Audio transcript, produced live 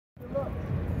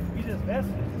We just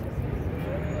vessels.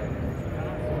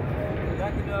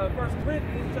 Back in 1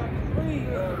 Corinthians chapter 3,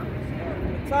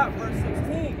 the top verse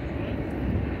 16,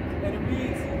 and it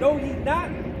reads, "Know ye not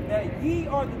that ye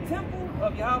are the temple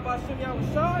of Yahweh Shem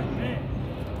Yahushai,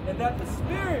 and that the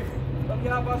Spirit of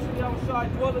Yahweh Shem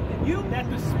Yahushai dwelleth in you?" That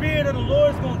the Spirit of the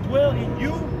Lord is going to dwell in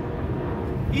you.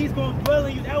 He's going to dwell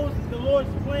in you. That was the Lord's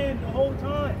plan the whole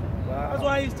time. Wow. That's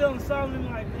why he's telling Solomon,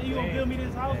 like, man, you going to build me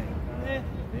this house? Man,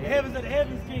 the heavens of the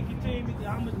heavens can't contain me.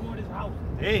 I'm going to go to this house.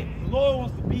 The Lord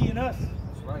wants to be in us.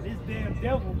 Right. This damn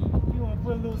devil, he want to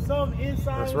put a little something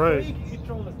inside us so he can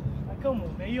control us. Like, come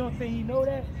on, man. You don't think he know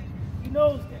that? He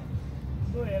knows that.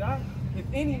 Go ahead, If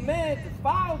any man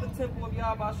defile the temple of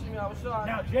Yahweh Shem Yahushai.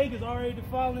 Now, Jake is already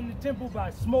defiling the temple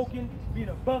by smoking, being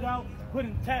a bug out,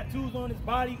 putting tattoos on his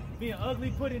body, being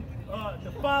ugly, putting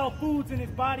defiled foods in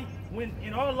his body. When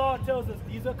in our law it tells us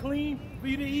these are clean for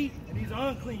you to eat and these are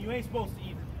unclean. You ain't supposed to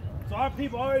eat them. So our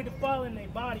people are already defiling their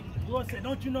body. The Lord said,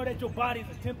 don't you know that your body is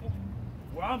a temple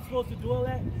where I'm supposed to dwell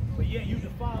at? But yeah, you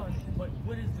defiling it. But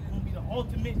what is going to be the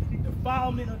ultimate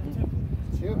defilement of the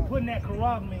temple? Putting that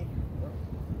karab in.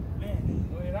 Man,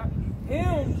 go ahead.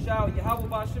 Him shall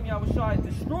Yahweh Shem Yahushai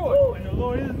destroy. Oh, and the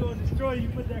Lord is going to destroy you.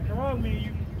 Put that karab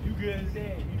in, you good as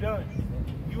dead. You done.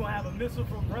 You gonna have a missile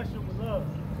from Russia with love.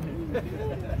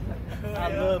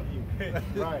 I love you.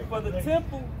 Right. For the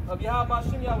temple of Yahweh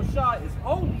Shem Yahushai is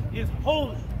holy. It's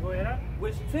holy. Go ahead.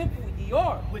 Which temple ye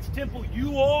are. Which temple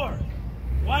you are.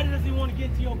 Why does he want to get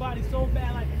into your body so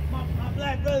bad? Like my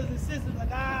black brothers and sisters,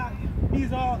 like,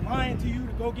 he's all lying to you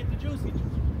to go get the juicy juice.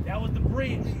 That was the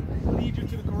bridge to lead you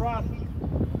to the Karabma.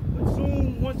 But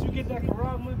soon, once you get that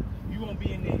Karabma, you're going to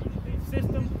be in their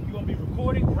system. You're going to be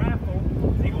recorded,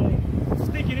 RAFO. They're going to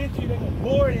stick it into you. They're going to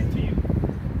bore it into you.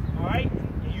 All right?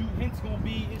 And you hence going to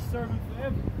be his servant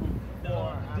forever.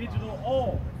 The digital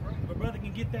all. My brother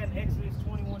can get that in Exodus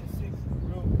 21:6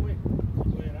 real quick.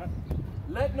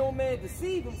 Let no man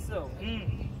deceive himself.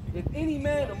 If any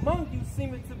man among you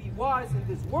seemeth to be wise in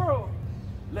this world,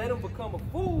 let him become a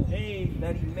fool that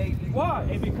he may be wise.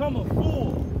 And become a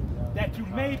fool that you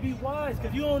may be wise,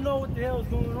 because you don't know what the hell is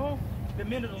going on. The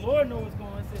minute the Lord knows what's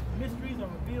going on, it says mysteries are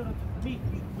revealed unto me.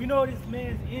 We know this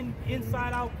man's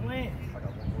inside out plans.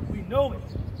 We know it.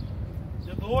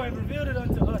 The Lord has revealed it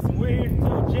unto us, and we're here to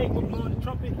tell Jacob blowing the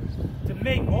trumpet to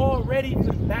make all ready for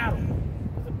the battle.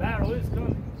 Because the battle is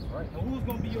coming. Right. And who's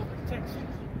going to be your protection?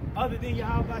 Other than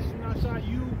Yahweh Shem Yahushai,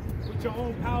 you with your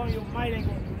own power and your might ain't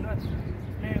going to do nothing.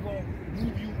 This man going to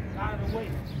move you out of the way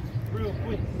real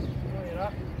quick. Go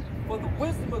ahead, For the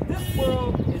wisdom of this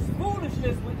world is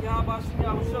foolishness with Yahweh Shem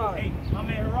Yahushai. Hey, my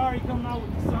man Harari coming out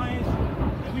with the science,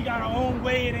 and we got our own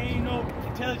way. There ain't no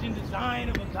intelligent design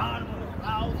of a God on the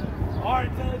clouds. Our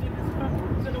intelligent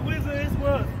design. So the wisdom of this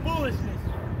world is foolishness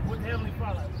with the Heavenly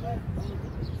Father.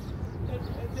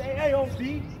 Hey, OB,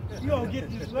 you don't get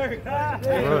this word.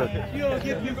 You don't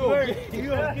get this word. You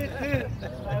don't get this.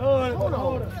 Like, hold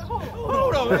on.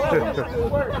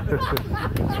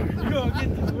 You don't get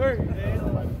this word, man.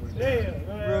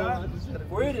 Damn.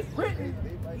 For it is written,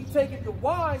 he taketh the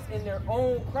wise in their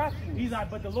own craftiness. He's like,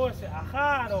 but the Lord said,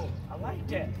 aha, though. I like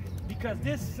that. Because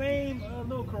this same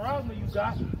little charisma you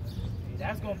got,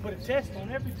 that's going to put a test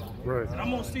on everybody. Right. And I'm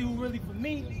going to see who really for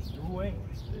me and who ain't.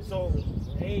 So,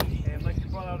 hey, and like you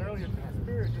brought out earlier, the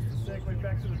spirit, just to segue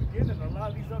back to the beginning, a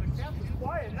lot of these other camps is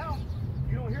quiet now.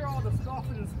 You don't hear all the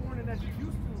scoffing and scorning that you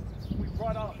used to. We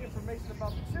brought out information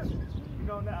about the chip. You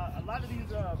know, now a lot of these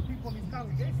people in these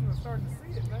congregations are starting to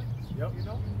see it, man. Yep. You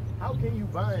know? How can you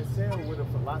buy and sell with a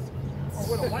philosophy? Or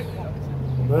with a white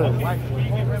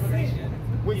woman.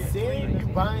 With sin, you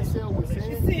buy and sell with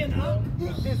sin. Sin, huh?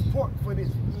 This pork for this.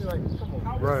 You're like, come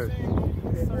on. Right.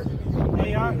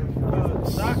 hey,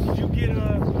 Doc, could you get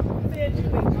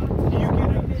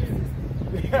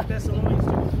Thessalonians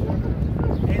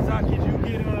 2:4? Hey, Doc, could you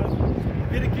get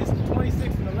Leviticus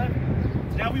 26 and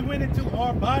 11? Now we went into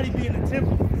our body being a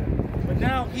temple, but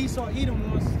now Esau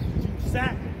Edom wants to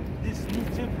sack this new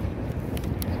temple.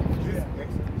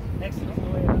 Exodus.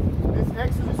 This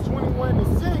Exodus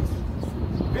 21:6.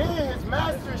 Then his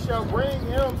master shall bring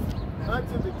him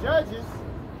unto the judges.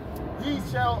 He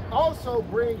shall also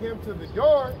bring him to the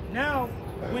door. Now,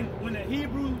 when a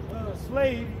Hebrew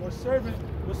slave or servant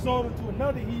was sold into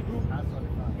another Hebrew,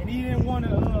 and he didn't want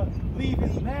to leave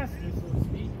his master, so to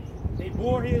speak, they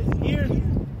bore his ears.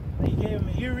 They gave him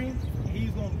an earring, and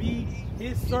he's going to be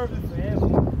his servant forever.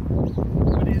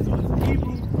 But it was a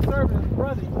Hebrew servant, his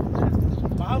brother,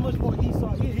 but how much more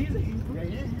Esau is? He's a Hebrew.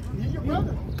 Yeah, he's your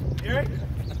brother. Right?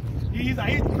 He's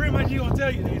pretty much gonna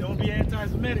tell you, they don't be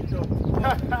anti-Semitic though. And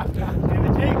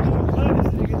the Jake gonna love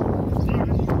this nigga,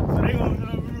 Stephen. So they gonna,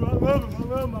 I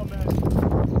love my man.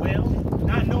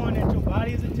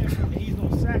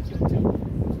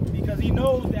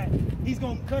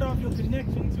 going to cut off your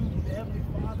connection to the Heavenly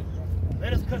Father.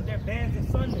 Let us cut their bands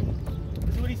asunder.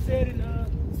 That's what he said in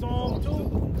Psalm 2.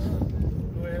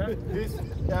 Go ahead. This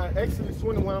Exodus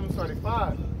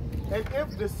 21:35. And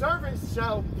if the servant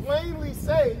shall plainly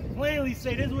say, this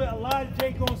is what Elijah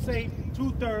J gonna say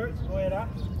 2/3. Go ahead,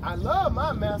 I love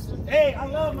my master. Hey, I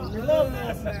love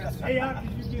master. Hey, how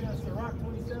did you get us Sirach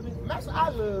 27? Master, I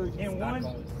love you. And 1.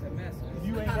 If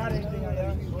you ain't got anything, go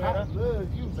ahead. I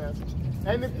love you, master.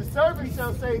 And if the servant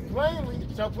shall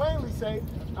plainly say,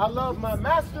 I love my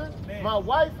master, my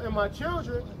wife, and my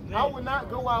children, I will not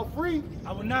go out free.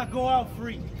 I will not go out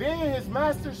free. Then his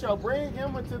master shall bring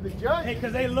him into the judgment. Hey,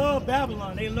 because they love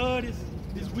Babylon. They love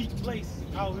this weak place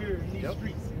out here in these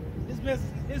streets. This mess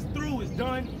is through. It's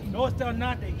done. Knowest thou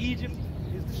not that Egypt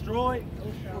is destroyed?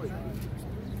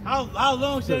 How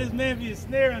long shall this man be a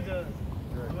snare unto us?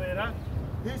 Go ahead,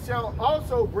 He shall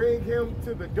also bring him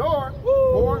to the door,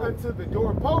 or unto the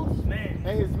doorpost,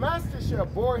 and his master shall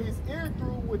bore his ear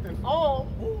through with an awl,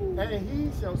 and he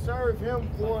shall serve him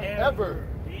forever.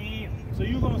 Damn. So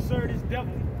you're going to serve this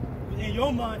devil in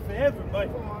your mind forever, but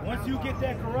once you get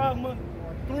that charagma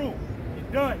through,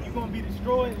 it's done. You're going to be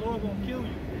destroyed. The Lord going to kill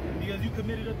you because you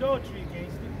committed adultery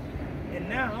against it, and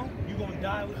now you're going to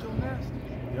die with your master.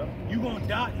 Yep. You're going to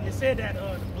die. It said that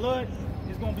the blood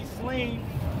is going to be slain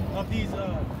of these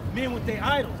men with their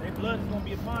idols. Their blood is going to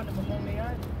be upon them among their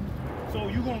idols. So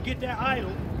you're going to get that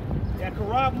idol, that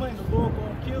charagma, and the Lord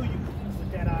going to kill you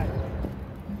with that idol.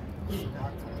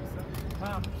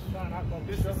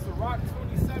 This is Sirach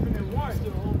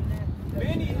 27:1.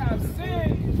 Many have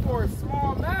sinned for a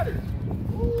small matter.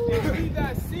 And he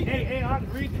that seeketh. Hey, I'll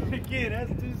read it again.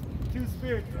 That's two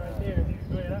spirits right there.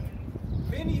 Go ahead.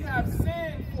 Many have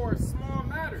sinned for a small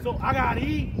matter. So I got to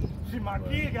eat. My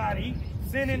kid got to eat.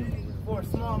 Sinning for a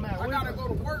small matter. I got to go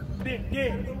to work.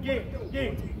 Yeah.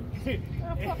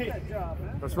 Fuck that job,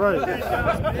 man. That's right. Hey,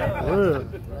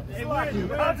 I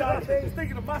was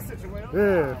thinking of my situation.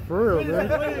 Yeah, for real, man.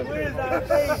 Where's our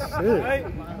faith? Right?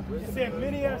 It said,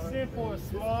 many have sinned for a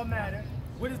small matter.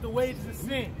 What is the wages of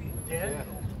sin? Yeah.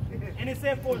 And it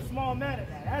said for a small matter.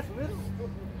 Now, that's little.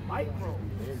 Micro.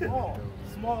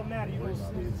 Small matter. You know what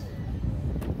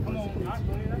Come on,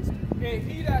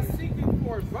 And he that seeketh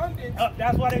for abundance.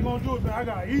 That's why they're gonna do it, man. I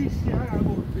gotta eat shit, I gotta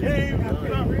go to the game,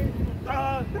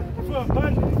 for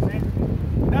abundance, man.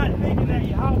 Not thinking that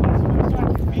Yahweh is gonna try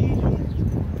to feed you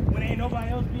when ain't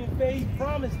nobody else being fed. He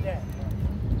promised that.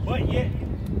 But yet,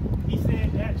 he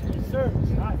said that to his servants,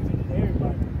 not to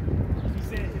everybody. He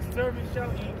said his servants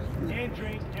shall eat and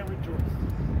drink and rejoice.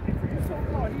 And for you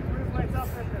so-called Hebrew Israelites out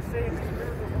there that say these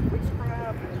miracles are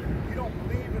witchcraft and you don't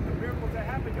believe in the miracles that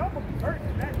happen, y'all gonna be hurting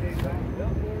in that day, man.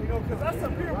 You know, because us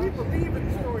up here, we believe in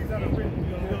the stories that are written.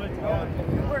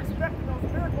 And we're expecting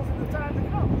those miracles in the time to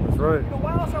come. That's right. You know,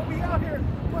 why else are we out here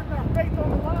putting our faith on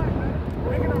the line, man?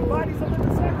 Making our bodies a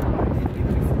living sacrifice.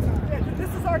 Yeah,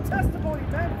 this is our testimony,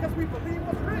 man, because we believe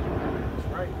what's written. That's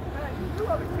right. Man, you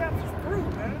other cats is through,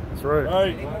 man. That's right.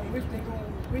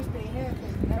 Wish they had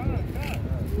this.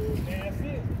 That's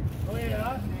it. Go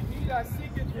ahead, He that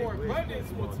seeketh for abundance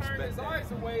will turn his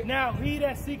eyes away. Now, he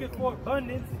that seeketh for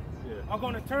abundance are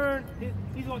going to turn,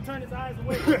 he's going to turn his eyes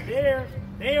away.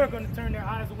 They are going to turn their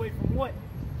eyes away from what?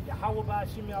 Yahweh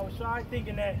Ba'ashim Yahushai,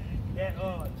 thinking that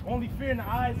only fearing the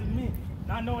eyes of men.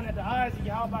 Not knowing that the eyes of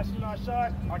Yahweh Ba'ashim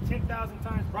Yahushai are 10,000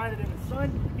 times brighter than the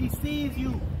sun. He sees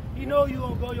you. He know you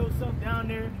going to go yourself down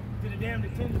there to the damn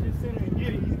detention center and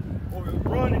get it. Or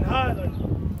run and hide like,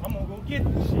 I'm going to go get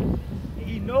this shit. And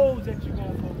he knows that you're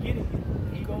going to go get it.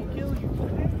 And he going to kill you. Look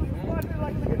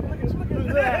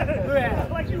at that.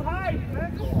 Like you hiding,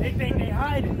 man. They think they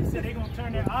hiding. They said they're going to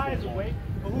turn their eyes away.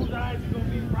 But whose eyes are going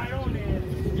to be right on there?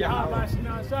 Yahweh Ba'ashim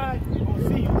Yahushai going to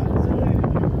see you.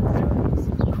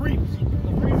 Creeps.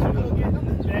 The creeps are going to get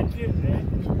that shit, man.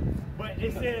 But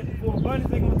it said for abundance,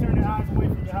 they're going to turn their eyes away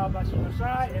from Yahweh Ba'ashim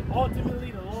Yahushai and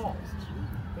ultimately the laws.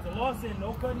 The law said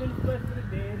no covenant is blessed for the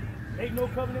dead, make no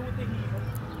covenant with the heathen.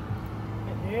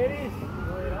 And there it is.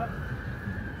 Go ahead up.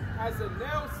 As a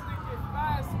nail sticketh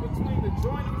fast between the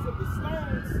joinings of the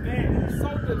stones, Man. so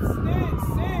the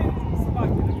sin.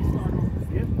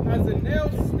 As a nail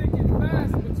sticketh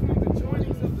fast between the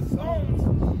joinings of the stones,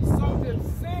 so does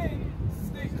sin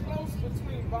stick close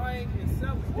between buying and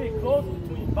selling. Stick close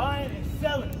between buying and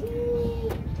selling.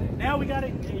 Now we gotta,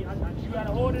 you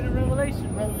gotta hold it in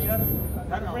Revelation, brother. We gotta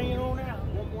bring it on out.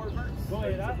 One more verse. Go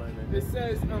ahead, up. It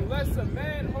says, unless a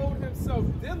man hold himself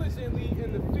diligently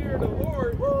in the fear of the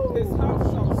Lord, his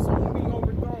house shall soon be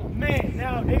overthrown. Man,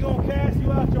 now they gonna cast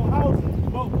you out your house,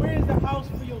 but where's the house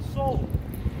for your soul?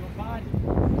 Your body,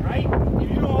 right? If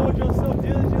you don't hold yourself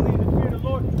diligently in the fear of the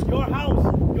Lord, your house,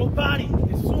 your body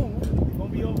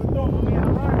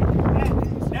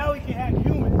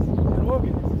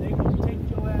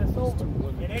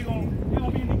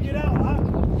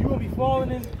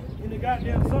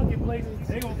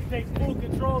They gonna take full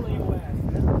control of your ass.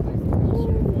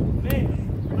 Man,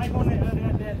 like on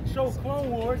that show Clone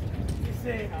Wars, he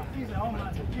said, oh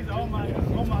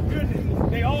my goodness,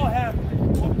 they all have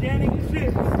organic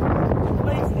chips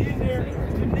placed in their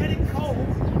genetic code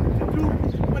to do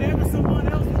whatever someone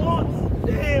else wants.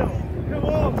 Damn, come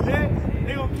on, man.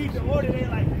 They gonna keep the order. They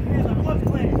like, what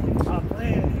plan? Our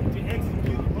plan to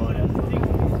execute order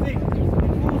 66.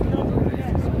 Who's number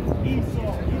that?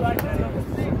 Esau. He like that number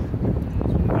 6.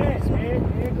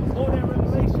 Man, before that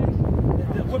revelation,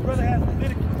 what brother has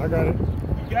Leviticus? I got it.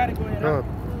 You got it, go ahead.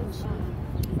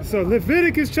 So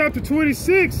Leviticus chapter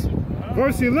 26,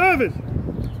 verse 11.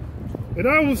 And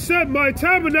I will set my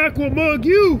tabernacle among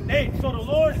you. Hey, so the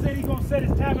Lord said he's going to set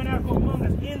his tabernacle among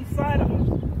us inside of us.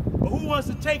 But who wants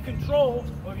to take control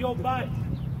of your body?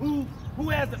 Who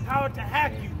has the power to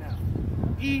hack you now?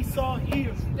 Esau,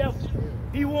 Edom, the devil.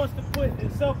 He wants to put the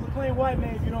self-proclaimed white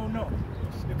man, if you don't know.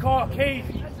 The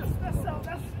Caucasian.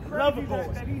 That's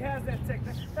crazy that he has that tech.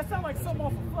 That sounds like something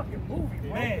off a fucking movie,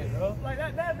 man, bro. Like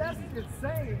that's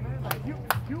insane, man. Like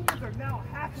humans are now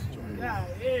hacking. Yeah.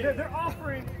 They're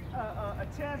offering a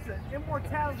chance at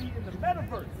immortality in the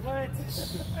metaverse. What?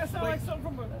 That sounds like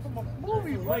something from a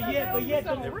movie.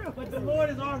 But the Lord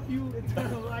has offered you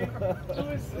eternal life.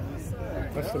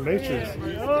 That's the Matrix.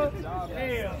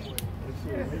 Damn.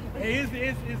 Hey, it's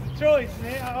a choice,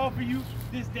 man. I offer you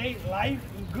this day life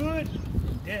and good,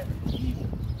 and death and evil.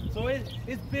 So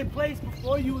it's been placed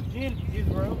before you again,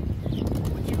 Israel.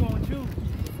 What you gonna do?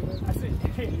 I said,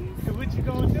 hey, what you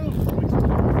gonna do? You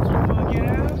gonna get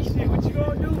out? Shit, what you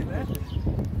gonna do, man?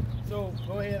 So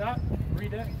go ahead,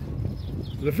 read that.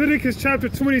 Leviticus chapter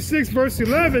 26, verse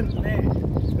 11. Man.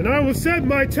 And I will set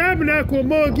my tabernacle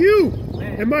among you,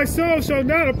 and my soul shall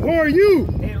not abhor you.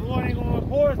 Hey, the Lord ain't gonna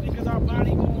abhor us because our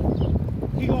body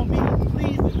he gonna be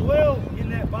pleased to dwell in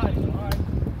that body. All right,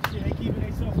 shit, they keeping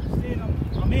themselves from sin.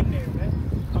 I'm in there, man.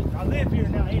 I live here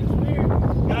now. Hey, the Spirit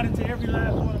got into every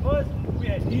last one of us. We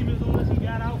had demons on us. He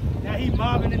got out. Now he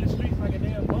mobbing in the streets like a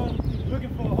damn bum,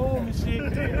 looking for a home and shit. I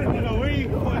don't know where you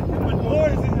going, but the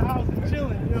Lord is in the house and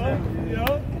chilling. You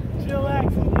know,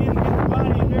 chillaxing in the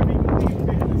body of every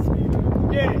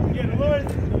believer. Yeah.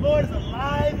 The Lord is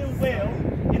alive and well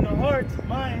in the hearts,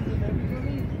 minds of every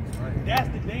believer. That's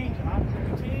the danger. I'm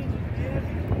changing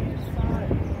everything inside.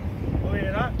 Go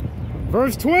ahead,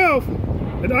 Verse 12.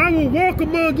 And I will walk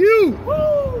among you,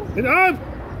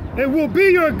 and will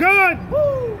be your God,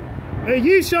 and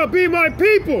ye shall be my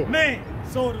people. Man,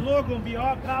 so the Lord gonna be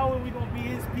our power, and we're gonna be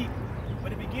his people.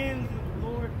 But it begins with the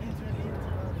Lord entering into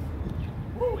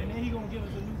us. And then he gonna give us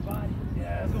a new body.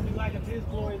 Yeah, it's gonna be like his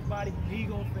glorious body. He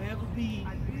gonna forever be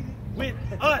with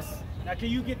us. Now can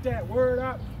you get that word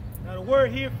out? Now the word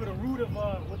here for the root of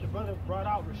what the brother brought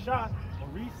out, Rashad, or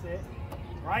reset,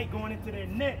 right? Going into their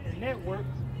network.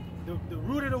 The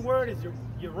root of the word is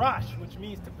Yerash, which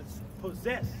means to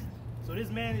possess. So this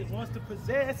man wants to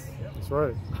possess That's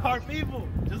right. our people.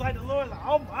 Just like the Lord, like,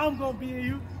 I'm going to be in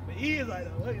you. But he is like,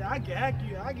 look, I can hack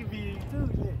you. I can be in you too.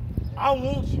 I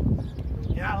want you.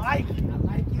 And I like you.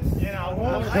 And I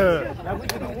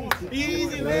want you.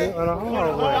 Easy, man. On a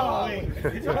hard way.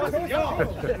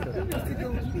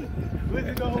 What's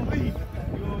it going to be? You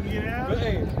going to get out?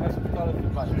 Hey, that's what we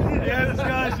call it. Yeah, the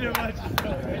scholarship about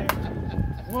yourself, man.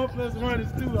 1 + 1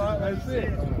 is 2. That's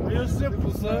it. Real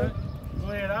simple, son. Go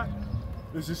ahead,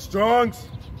 This is Strong's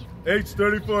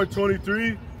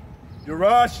H3423.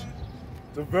 Yerash,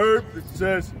 the verb that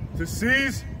says to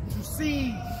seize. To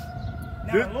seize.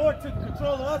 Now the Lord took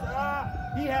control of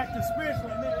us. He hacked the spiritual.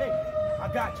 And then, hey, I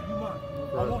got you. You mine.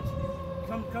 I want you.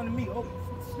 Come to me. Oh,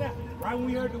 snap. Right when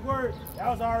we heard the word, that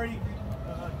was already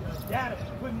data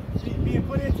being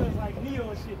put into us like Neo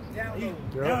and shit.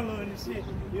 Downloading and shit.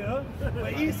 You know?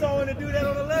 But Esau wanted to do that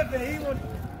on the left hand.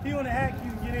 He want to hack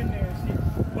you and get in there and shit.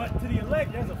 But to the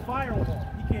elect, there's a firewall.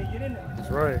 He can't get in there.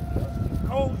 That's right.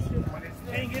 Cold shit. But it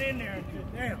can't get in there and shit.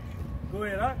 Damn. Go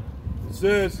ahead, It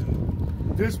says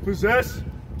dispossess.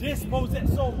 Dispossess.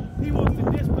 So he wants to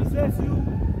dispossess you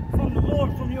from the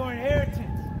Lord, from your inheritance.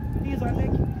 He's like,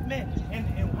 man. And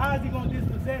how is he going to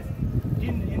dispossess?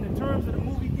 In the terms of the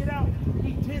movie Get Out,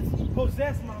 he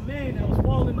dispossessed my man that was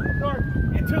falling in the dark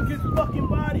and took his fucking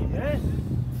body, man.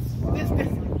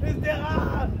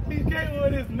 He came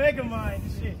with his mega mind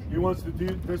and shit. He wants to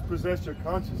dispossess your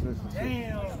consciousness.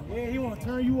 Damn. Yeah, he want to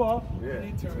turn you off and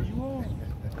then turn you on.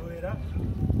 Go ahead,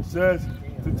 It says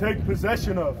to take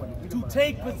possession of. To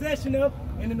take possession of,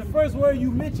 and then the first word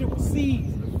you mentioned was seize.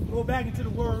 Go back into the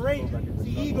word rape. See,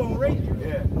 he gonna rape you.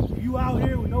 Yeah. You out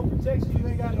here with no protection, you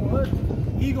ain't got no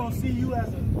husband. He gonna see you as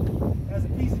a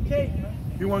piece of cake, man.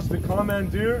 He wants to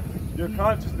commandeer your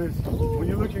consciousness. When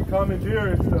you look in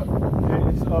commandeer, it's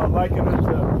likened to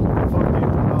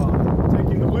fucking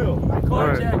taking the wheel. Like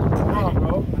carjacking. Come on,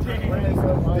 bro.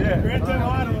 Yeah. Grand Theft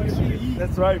Auto and shit.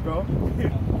 That's right, bro.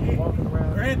 Walking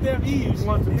around. Grand Theft E. You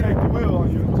want to take the wheel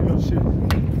on your shit.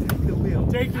 Take the wheel.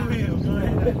 Take the wheel. Go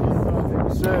ahead.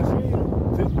 It says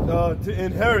to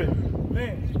inherit,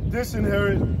 Man.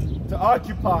 disinherit, to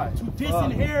occupy. To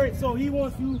disinherit, so he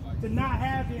wants you to not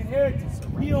have the inheritance.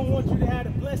 He don't want you to have the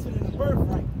blessing and the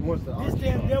birthright. Wants to This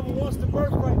damn devil wants the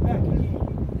birthright back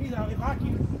again. He's like, if I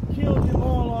can kill them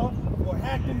all off, or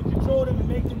hack them and control them and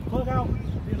make them bug out,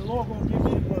 then the Lord gonna give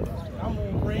me the birthright. I'm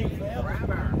gonna reign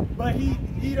forever. But he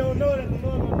don't know that the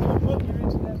Lord gonna do a monkey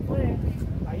wrench in that plan.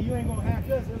 Like, you ain't gonna hack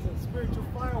us. There's a spiritual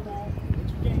firewall that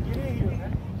you can't get in here,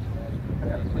 man.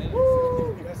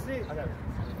 Woo! That's it.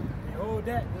 Hold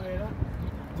that, go ahead, huh?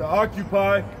 To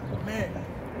occupy. Man.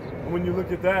 When you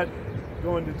look at that,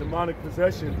 going to demonic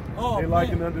possession, Oh, they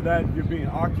liken under that you're being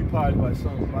occupied by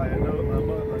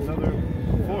another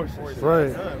force.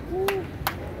 Right.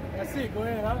 That's it, go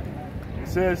ahead, huh? It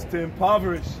says to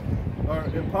impoverish,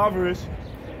 to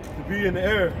be an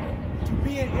heir. To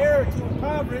be an heir, to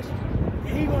impoverish,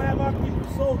 and he gonna have our people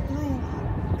so through,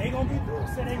 they gonna be through.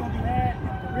 So they gonna be mad and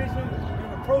derision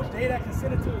and reproach. They that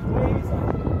consider to his ways,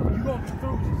 like, you gonna be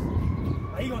through.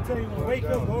 Like, he gonna tell you to wake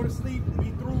up, go to sleep, be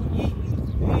through, eat.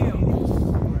 Damn.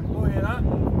 Go ahead, huh?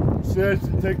 It says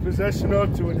to take possession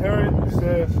of, to inherit. It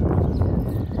says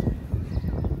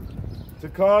to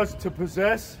cause, to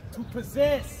possess. To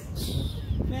possess.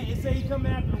 Man, it say he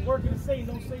coming after the work of the Satan.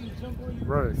 Don't Satan jump on you.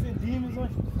 Right. Send demons on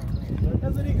you.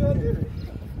 That's what he gonna do.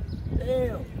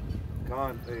 Damn.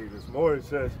 God, hey, there's more. It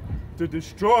says to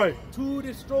destroy. To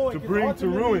destroy. To 'Cause bring to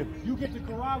ultimately, ruin. You get the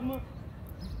charagma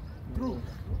through.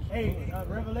 Hey,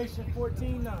 Revelation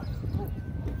 14:9.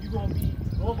 You gonna be,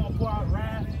 Lord gonna pour out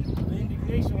wrath, the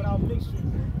indignation without mixture,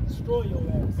 destroy your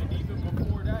ass. And even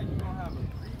before that, you're going to have a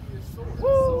previous sword.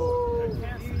 Woo! So,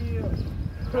 cancer.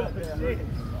 Yeah.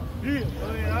 Yeah. Go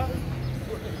ahead, huh?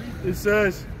 It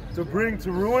says to bring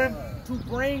to ruin. To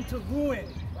bring to ruin.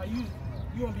 Like you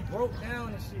gonna be broke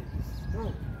down and shit.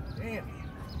 Bro, damn.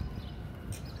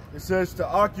 It says to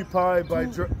occupy by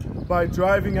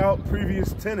driving out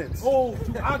previous tenants. Oh,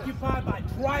 to occupy by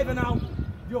driving out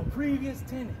your previous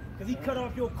tenant. Because he cut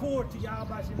off your cord to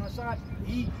Yahweh Shemashah.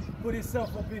 He put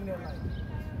himself up in there like,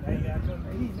 now you gotta come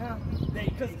to eat now.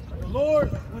 Because the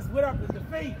Lord was with us with the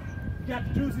faith. You got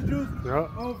the juicy juice. Yeah.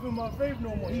 I don't feel my faith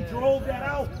no more. He drove that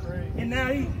out. And now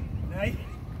he in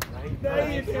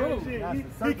shit.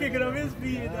 He kicking up his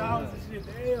feet in the house and shit.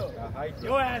 Damn.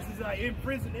 Your ass is like in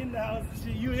prison in the house and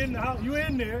shit. You in the house, you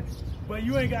in there, but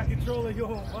you ain't got control of your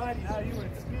own body. Now you in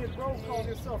Skid Row calling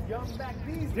yourself Young Mac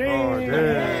Beasley. Damn.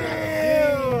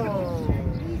 Damn.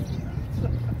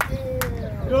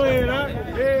 Go ahead, huh?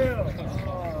 Damn.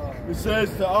 It says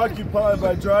to occupy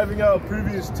by driving out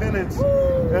previous tenants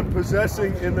and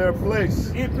possessing in their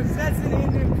place. And possessing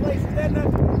in their place. Is that not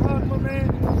the problem, man?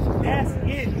 That's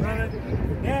it, brother.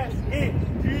 That's it.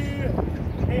 Yeah.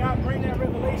 Hey, I'll bring that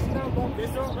revelation out, bro. This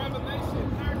is Revelation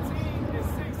 13 and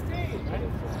 16.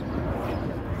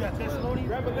 You got Thessalonians?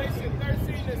 Revelation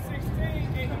 13 and 16.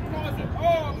 And he calls it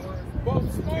all,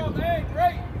 both small and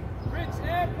great, rich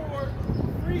and poor,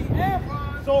 free and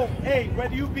bond. So, hey,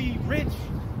 whether you be rich,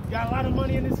 got a lot of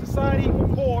money in this society, or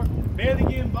poor, barely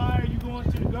getting by, or you going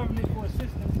to the government for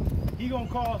assistance, he gonna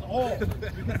cause all.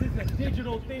 Because it's a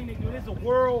digital thing they do. It's a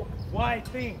worldwide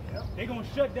thing. They gonna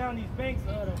shut down these banks.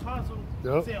 The apostle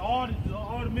said all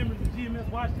the members of GMS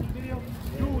watched this video.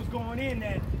 Dude was going in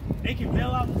that they can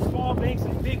bail out the small banks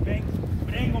and big banks,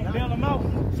 but they ain't gonna bail them out.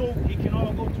 So it can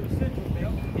all go to a central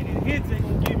bank. And it hits, they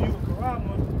gonna give you a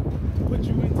karama to put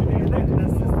you into their elected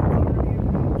system.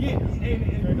 Yeah,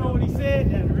 and you know what he said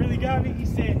that really got me? He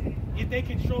said, if they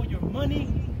control your money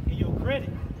and your credit,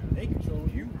 they control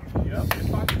you. Yep.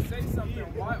 If I could say something,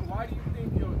 why do you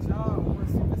think your job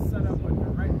wants you to set up a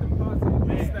direct deposit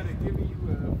instead of giving you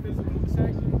a physical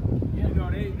check? Yeah. You know,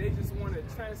 they just want to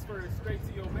transfer it straight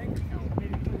to your bank account.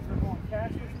 Maybe because they're going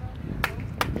cashless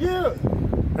now? Yeah.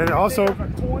 And also, There's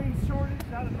a coin shortage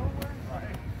out of nowhere?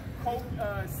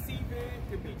 CBIN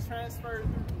could be transferred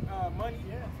through money.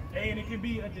 Yeah. And it can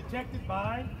be detected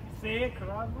by said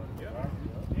karama.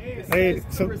 It Hey, says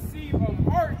so- to receive a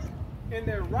mark in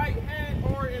their right hand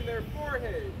or in their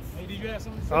foreheads. Hey, did you have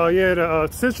something to say? yeah, the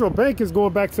Central Bank is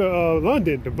going back to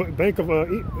London, the Bank of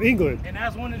England. And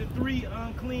that's one of the three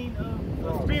unclean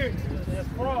spirits. That's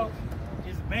frogs.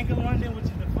 Is Bank of London, which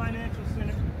is the financial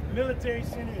center, military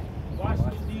center is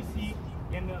Washington D.C.,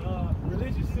 and the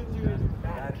religious center is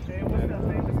Vatican. What's that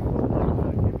famous?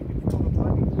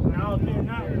 Now they're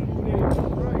not removed.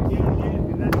 Yeah,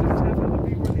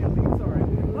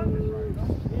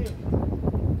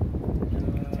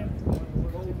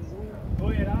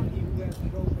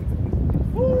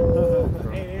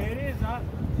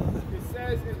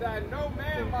 says, "And that no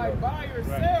man might buy or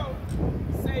sell,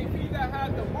 save he that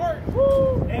had the mark."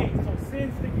 Hey, so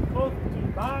sin sticking closer to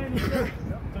buying and selling.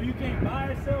 So you can't buy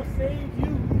or sell, save you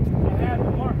and have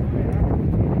the mark.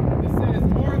 It says,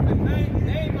 "Or the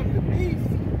name of the beast,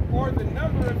 or the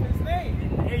number of his name."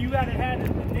 Hey, you gotta have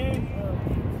the name.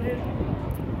 Say it.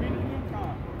 Read it again.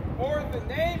 Or the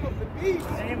name of the beast,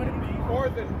 The name of the beast. or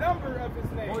the number of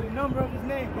his name. Or the number of his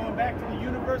name, going back to the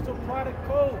universal product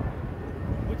code,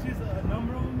 which is a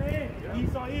number of a man.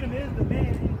 Esau Edom is the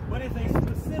man, but it's a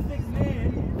specific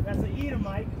man that's an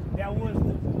Edomite that was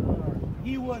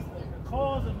he was the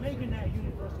cause of making that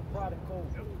universal product code.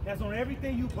 That's on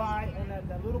everything you buy, on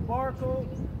that little barcode.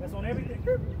 That's on everything.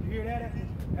 You hear that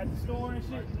at the store and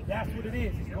shit? That's what it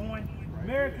is. It's going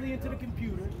numerically into the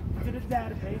computer, into the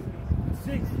database.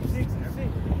 6, 6, and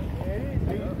 6. There it is.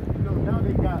 They, you know, now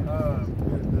they got the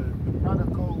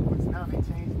product code, which now they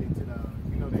changed it to the,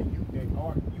 you know, that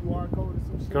UR code or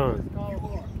some shit. Con. It's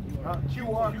called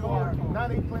QR code. Now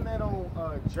they put that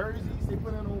on jerseys. They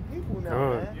put that on people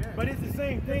now, man. But it's the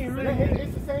same thing, really.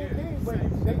 It's the same thing, but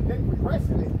they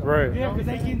progressing it. Though. Right. Yeah, because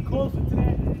they getting closer to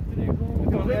that goal.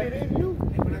 They put it in you.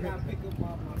 When I gotta pick up my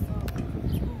son from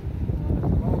school,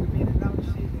 all the in and out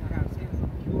shit, I gotta send him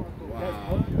QR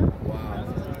code.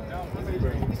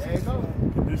 There you go.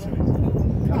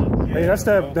 Hey, that's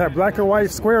that black and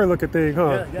white square looking thing,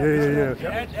 huh?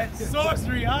 Yeah. That's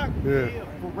sorcery, huh? Yeah.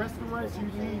 For restaurants, you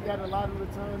need that a lot of the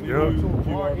time. Yeah. You go to a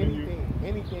bar,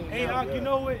 anything. Hey, Doc, you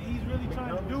know what he's really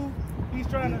trying to do? He's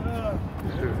trying to,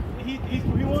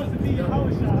 he wants to be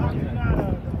Yahushua. He's not,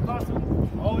 the apostle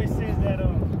always says that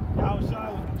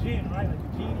Yahushua was the jinn, right?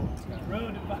 Like the genie.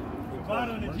 Rub the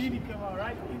bottle and the genie come out,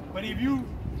 right? But if you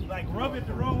like rub it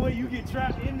the wrong way, you get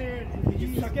trapped in there and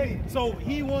you escape. So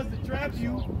he wants to trap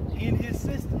you in his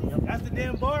system. That's the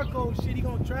damn barcode shit. He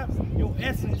gonna trap your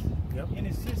essence in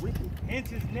his system. Hence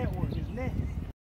his network, his net.